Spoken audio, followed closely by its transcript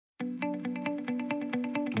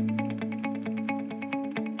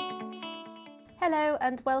Hello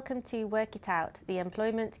and welcome to Work It Out, the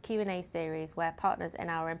employment Q&A series where partners in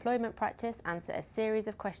our employment practice answer a series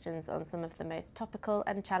of questions on some of the most topical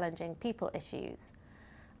and challenging people issues.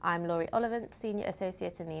 I'm Laurie Ollivant, Senior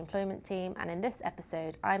Associate in the Employment team, and in this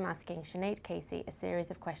episode I'm asking Sinead Casey a series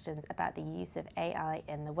of questions about the use of AI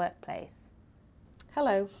in the workplace.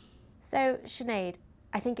 Hello. So Sinead,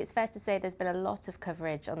 I think it's fair to say there's been a lot of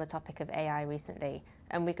coverage on the topic of AI recently,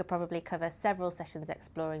 and we could probably cover several sessions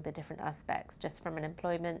exploring the different aspects just from an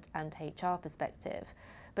employment and HR perspective.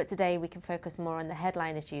 But today we can focus more on the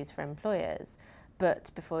headline issues for employers.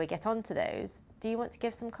 But before we get on to those, do you want to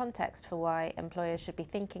give some context for why employers should be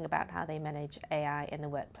thinking about how they manage AI in the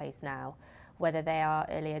workplace now, whether they are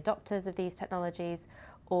early adopters of these technologies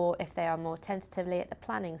or if they are more tentatively at the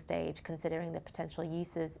planning stage considering the potential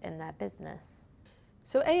uses in their business?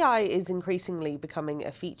 So AI is increasingly becoming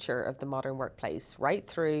a feature of the modern workplace, right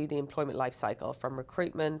through the employment lifecycle, from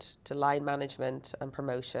recruitment to line management and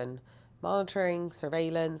promotion, monitoring,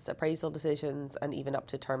 surveillance, appraisal decisions, and even up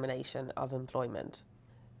to termination of employment.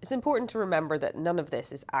 It's important to remember that none of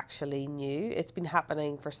this is actually new. It's been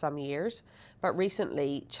happening for some years, but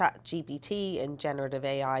recently ChatGPT and generative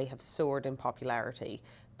AI have soared in popularity,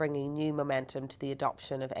 bringing new momentum to the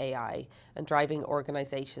adoption of AI and driving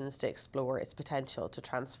organisations to explore its potential to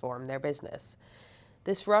transform their business.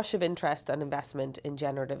 This rush of interest and investment in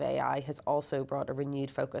generative AI has also brought a renewed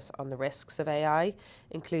focus on the risks of AI,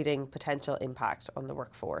 including potential impact on the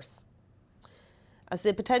workforce. As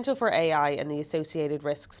the potential for AI and the associated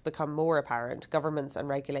risks become more apparent, governments and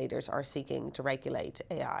regulators are seeking to regulate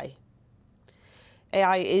AI.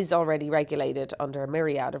 AI is already regulated under a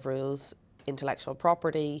myriad of rules: intellectual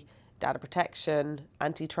property, data protection,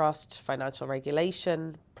 antitrust, financial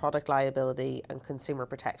regulation, product liability, and consumer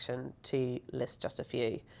protection, to list just a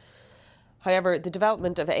few. However, the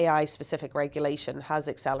development of AI-specific regulation has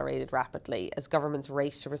accelerated rapidly as governments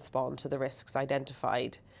race to respond to the risks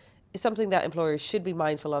identified. Is something that employers should be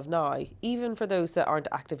mindful of now, even for those that aren't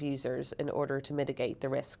active users, in order to mitigate the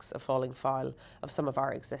risks of falling foul of some of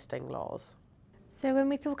our existing laws. So when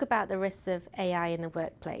we talk about the risks of AI in the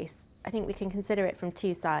workplace, I think we can consider it from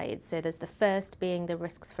two sides. So there's the first being the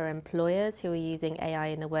risks for employers who are using AI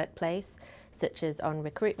in the workplace, such as on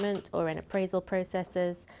recruitment or in appraisal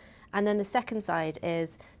processes. And then the second side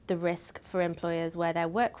is the risk for employers where their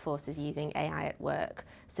workforce is using AI at work,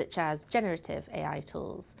 such as generative AI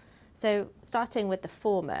tools. So starting with the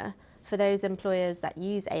former, for those employers that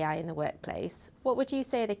use AI in the workplace, what would you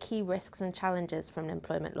say are the key risks and challenges from an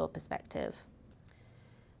employment law perspective?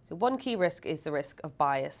 So one key risk is the risk of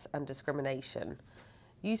bias and discrimination.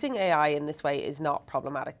 Using AI in this way is not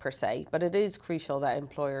problematic per se, but it is crucial that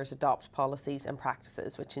employers adopt policies and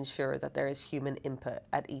practices which ensure that there is human input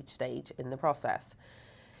at each stage in the process.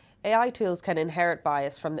 AI tools can inherit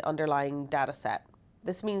bias from the underlying data set.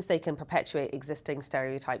 This means they can perpetuate existing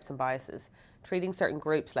stereotypes and biases, treating certain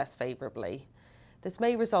groups less favourably. This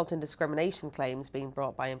may result in discrimination claims being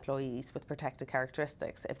brought by employees with protected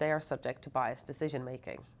characteristics if they are subject to biased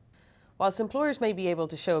decision-making. Whilst employers may be able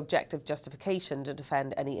to show objective justification to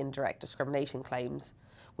defend any indirect discrimination claims,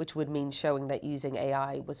 which would mean showing that using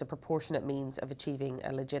AI was a proportionate means of achieving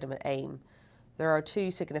a legitimate aim, there are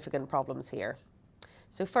two significant problems here.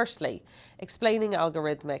 So firstly, explaining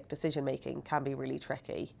algorithmic decision-making can be really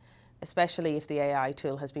tricky, especially if the AI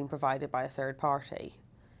tool has been provided by a third party.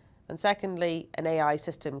 And secondly, an AI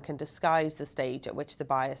system can disguise the stage at which the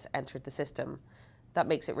bias entered the system. That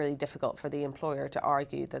makes it really difficult for the employer to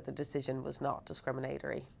argue that the decision was not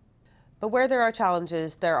discriminatory. But where there are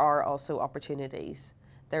challenges, there are also opportunities.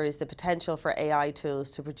 There is the potential for AI tools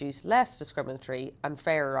to produce less discriminatory and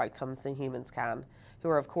fairer outcomes than humans can, who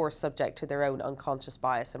are of course subject to their own unconscious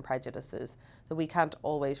bias and prejudices that we can't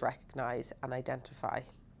always recognise and identify.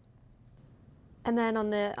 And then on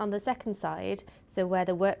the second side, so where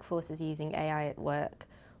the workforce is using AI at work,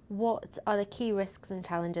 what are the key risks and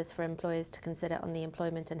challenges for employers to consider on the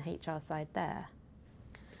employment and HR side there?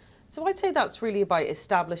 So I'd say that's really about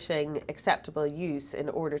establishing acceptable use in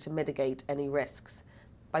order to mitigate any risks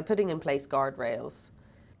by putting in place guardrails.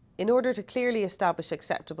 In order to clearly establish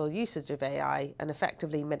acceptable usage of AI and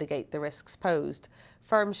effectively mitigate the risks posed,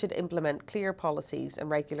 firms should implement clear policies and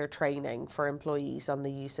regular training for employees on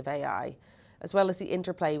the use of AI, as well as the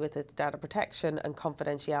interplay with its data protection and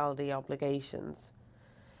confidentiality obligations.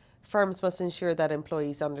 Firms must ensure that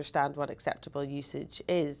employees understand what acceptable usage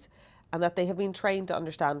is and that they have been trained to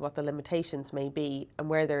understand what the limitations may be and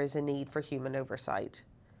where there is a need for human oversight.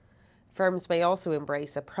 Firms may also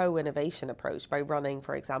embrace a pro-innovation approach by running,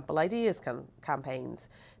 for example, ideas campaigns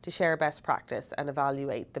to share best practice and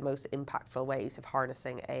evaluate the most impactful ways of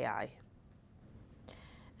harnessing AI.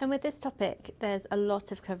 And with this topic, there's a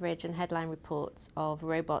lot of coverage and headline reports of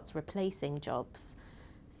robots replacing jobs.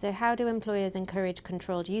 So how do employers encourage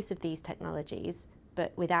controlled use of these technologies,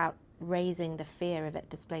 but without raising the fear of it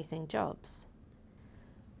displacing jobs?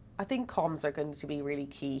 I think comms are going to be really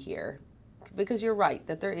key here, because you're right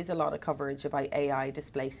that there is a lot of coverage about AI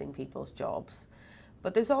displacing people's jobs.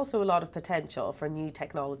 But there's also a lot of potential for new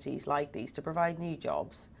technologies like these to provide new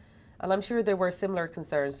jobs. And I'm sure there were similar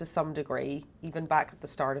concerns to some degree, even back at the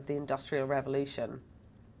start of the Industrial Revolution.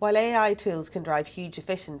 While AI tools can drive huge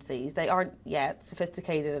efficiencies, they aren't yet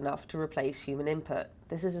sophisticated enough to replace human input.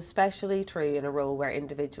 This is especially true in a role where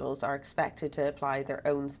individuals are expected to apply their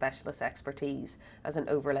own specialist expertise as an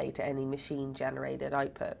overlay to any machine-generated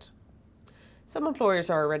output. Some employers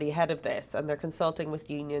are already ahead of this, and they're consulting with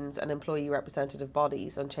unions and employee representative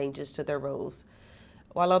bodies on changes to their roles,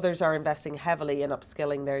 while others are investing heavily in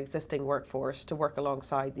upskilling their existing workforce to work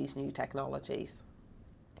alongside these new technologies.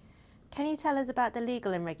 Can you tell us about the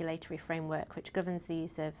legal and regulatory framework which governs the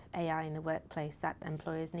use of AI in the workplace that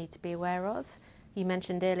employers need to be aware of? You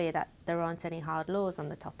mentioned earlier that there aren't any hard laws on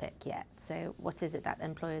the topic yet, so what is it that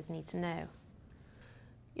employers need to know?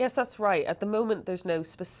 Yes, that's right. At the moment, there's no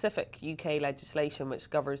specific UK legislation which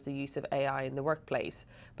governs the use of AI in the workplace.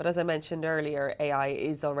 But as I mentioned earlier, AI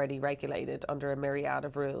is already regulated under a myriad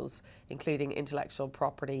of rules, including intellectual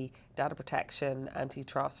property, data protection,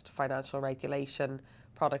 antitrust, financial regulation,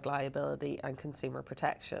 product liability, and consumer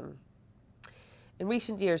protection. In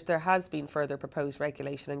recent years, there has been further proposed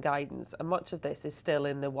regulation and guidance, and much of this is still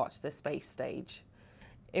in the watch this space stage.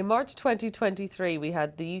 In March 2023, we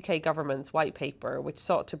had the UK government's white paper, which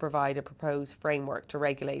sought to provide a proposed framework to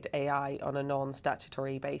regulate AI on a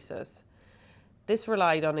non-statutory basis. This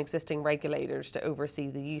relied on existing regulators to oversee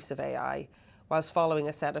the use of AI, whilst following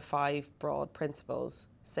a set of 5 broad principles: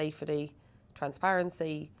 safety,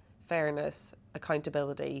 transparency, fairness,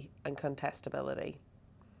 accountability, and contestability.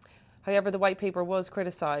 However, the white paper was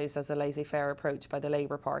criticised as a laissez-faire approach by the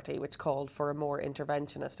Labour Party, which called for a more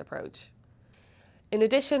interventionist approach. In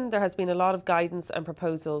addition, there has been a lot of guidance and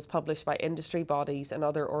proposals published by industry bodies and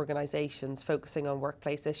other organisations focusing on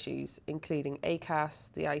workplace issues, including ACAS,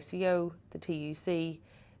 the ICO, the TUC,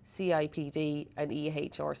 CIPD and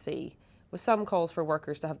EHRC, with some calls for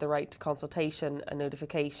workers to have the right to consultation and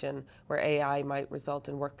notification where AI might result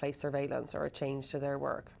in workplace surveillance or a change to their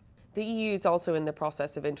work. The EU is also in the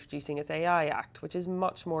process of introducing its AI Act, which is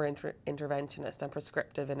much more interventionist and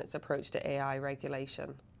prescriptive in its approach to AI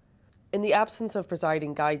regulation. In the absence of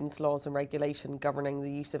presiding guidance, laws and regulation governing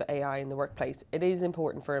the use of AI in the workplace, it is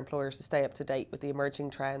important for employers to stay up to date with the emerging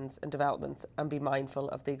trends and developments and be mindful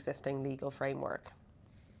of the existing legal framework.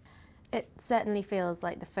 It certainly feels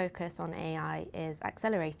like the focus on AI is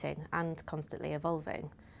accelerating and constantly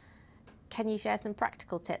evolving. Can you share some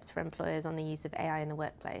practical tips for employers on the use of AI in the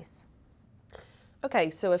workplace? Okay,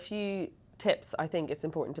 so a few tips I think it's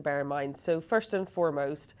important to bear in mind. So first and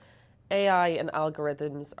foremost, AI and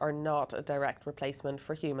algorithms are not a direct replacement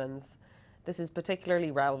for humans. This is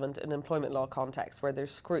particularly relevant in employment law contexts where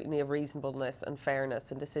there's scrutiny of reasonableness and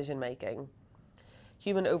fairness in decision making.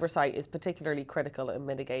 Human oversight is particularly critical in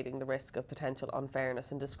mitigating the risk of potential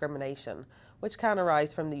unfairness and discrimination, which can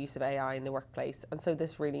arise from the use of AI in the workplace, and so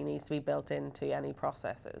this really needs to be built into any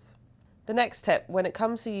processes. The next tip, when it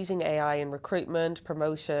comes to using AI in recruitment,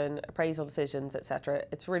 promotion, appraisal decisions, etc.,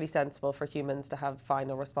 it's really sensible for humans to have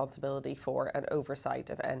final responsibility for and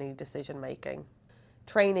oversight of any decision making.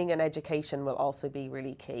 Training and education will also be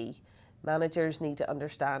really key. Managers need to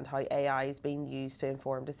understand how AI is being used to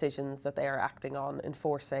inform decisions that they are acting on,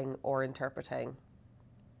 enforcing or interpreting.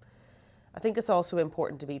 I think it's also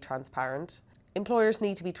important to be transparent. Employers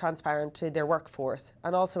need to be transparent to their workforce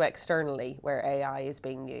and also externally where AI is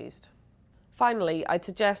being used. Finally, I'd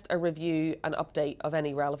suggest a review and update of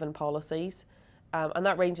any relevant policies, and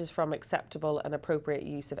that ranges from acceptable and appropriate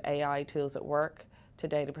use of AI tools at work to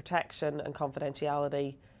data protection and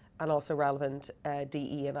confidentiality, and also relevant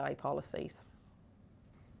DE&I policies.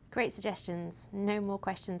 Great suggestions. No more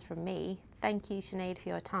questions from me. Thank you, Sinead, for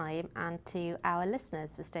your time, and to our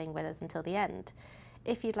listeners for staying with us until the end.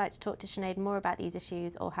 If you'd like to talk to Sinead more about these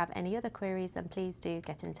issues or have any other queries, then please do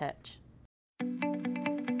get in touch.